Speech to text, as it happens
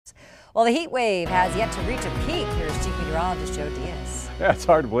Well, the heat wave has yet to reach a peak. Here's Chief Meteorologist Joe Diaz. Yeah, it's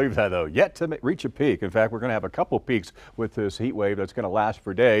hard to believe that, though. Yet to reach a peak. In fact, we're going to have a couple peaks with this heat wave that's going to last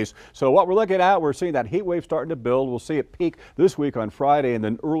for days. So what we're looking at, we're seeing that heat wave starting to build. We'll see it peak this week on Friday and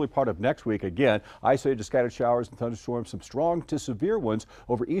then early part of next week again. Isolated scattered showers and thunderstorms, some strong to severe ones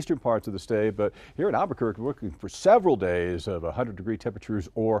over eastern parts of the state. But here in Albuquerque, we're looking for several days of 100-degree temperatures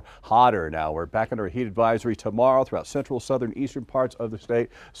or hotter. Now, we're back under a heat advisory tomorrow throughout central, southern, eastern parts of the state.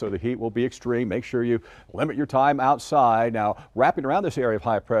 So the heat will be extreme. Make sure you limit your time outside. Now, wrapping around this area of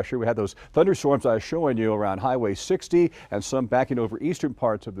high pressure, we had those thunderstorms I was showing you around Highway 60 and some backing over eastern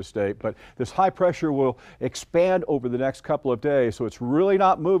parts of the state. But this high pressure will expand over the next couple of days, so it's really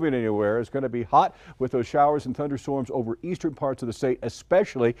not moving anywhere. It's going to be hot with those showers and thunderstorms over eastern parts of the state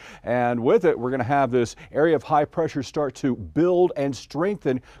especially, and with it we're going to have this area of high pressure start to build and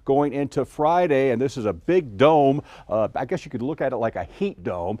strengthen going into Friday. And this is a big dome. I guess you could look at it like a heat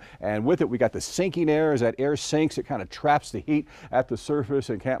dome, and with it we got the sinking air. As that air sinks, it kind of traps the heat at the surface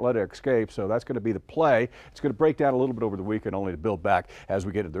and can't let it escape. So that's going to be the play. It's going to break down a little bit over the weekend, only to build back as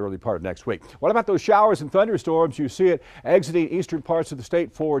we get into the early part of next week. What about those showers and thunderstorms? You see it exiting eastern parts of the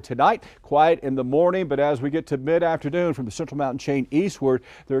state for tonight. Quiet in the morning, but as we get to mid-afternoon from the Central Mountain chain eastward,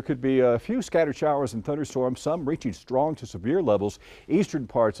 there could be a few scattered showers and thunderstorms, some reaching strong to severe levels eastern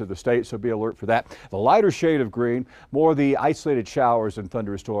parts of the state, so be alert for that. The lighter shade of green, more the isolated showers and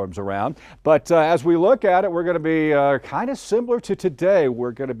thunderstorms around. But as we look at it, we're going to be kind of similar to today.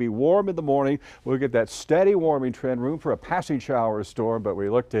 We're going to be warm in the morning. We'll get that steady warming trend, room for a passing shower or storm, but we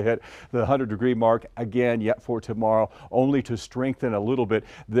look to hit the 100-degree mark again yet for tomorrow, only to strengthen a little bit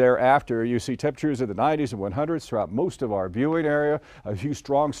thereafter. You see temperatures in the 90s and 100s throughout most of our viewing area. A few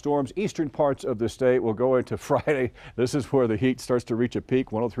strong storms eastern parts of the state will go into Friday. This is where the heat starts to reach a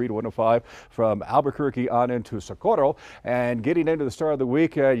peak, 103 to 105 from Albuquerque on into Socorro. And getting into the start of the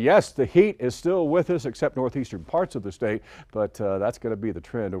week, yes, the heat is still with us except northeastern parts of the state, but that's going to be the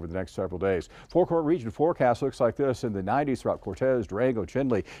trend over the next several days. Four-quart region forecast looks like this in the 90s throughout Cortez, Durango,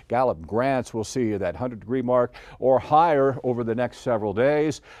 Chinle, Gallup, Grants. We'll see that 100-degree mark or higher over the next several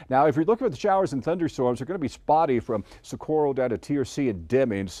days. Now, if you're looking at the showers and thunderstorms, they're going to be spotty from Socorro down to TRC and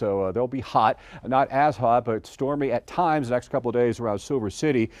Deming, so they'll be hot, not as hot, but stormy at times the next couple of days around Silver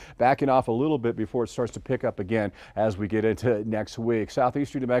City, backing off a little bit before it starts to pick up again as we get into next week.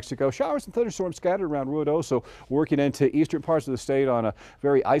 Southeastern New Mexico, showers and thunderstorms scattered around Ruidoso, working into eastern parts of the state on a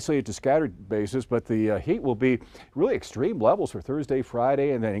very isolated to scattered basis, but the heat will be really extreme levels for Thursday,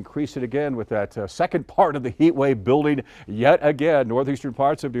 Friday, and then increase it again with that second part of the heat wave building yet again. Northeastern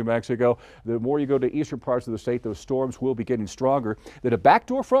parts of New Mexico, the more you go to eastern parts of the state, those storms will be getting stronger. Then a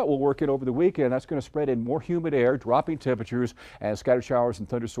backdoor front will work in over the weekend. That's going to spread in more humid air, dropping temperatures, and scattered showers and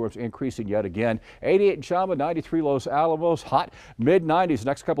thunderstorms increasing yet again. 88 in Chama, 93 Los Alamos, hot mid-90s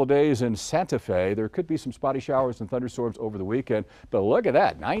next couple of days in Santa Fe. There could be some spotty showers and thunderstorms over the weekend, but look at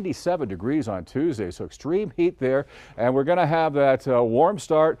that, 97 degrees on Tuesday, so extreme heat there. And we're going to have that warm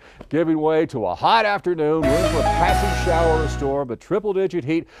start giving way to a hot afternoon, room for a passing shower or storm, but triple-digit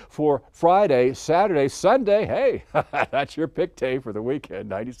heat for Friday, Saturday, Sunday. Hey, that's your pick day for the weekend,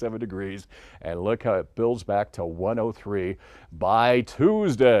 97 degrees. And look how it builds back to 103 by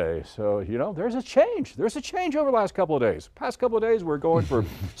Tuesday. So, you know, there's a change. There's a change over the last couple of days. Past couple of days, we're going for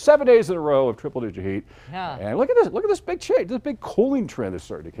 7 days in a row of triple-digit heat. Yeah. And look at this big change, this big cooling trend is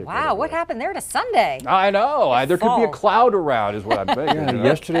starting to kick in. Wow, what happened there to Sunday? I know. There could be a cloud around is what I'm thinking. Yeah,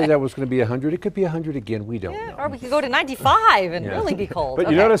 yesterday that was going to be 100. It could be 100 again. We don't know. Or we could go to 95 and really be cold. But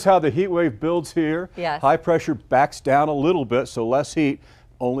you notice how the heat wave builds here? Yes. High pressure backs down a little bit, so less heat,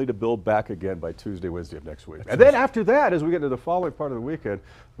 only to build back again by Tuesday, Wednesday of next week. And then after that, as we get into the following part of the weekend,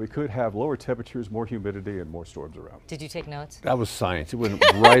 we could have lower temperatures, more humidity, and more storms around. Did you take notes? That was science. It went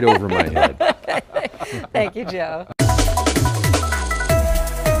right over my head. Thank you, Joe.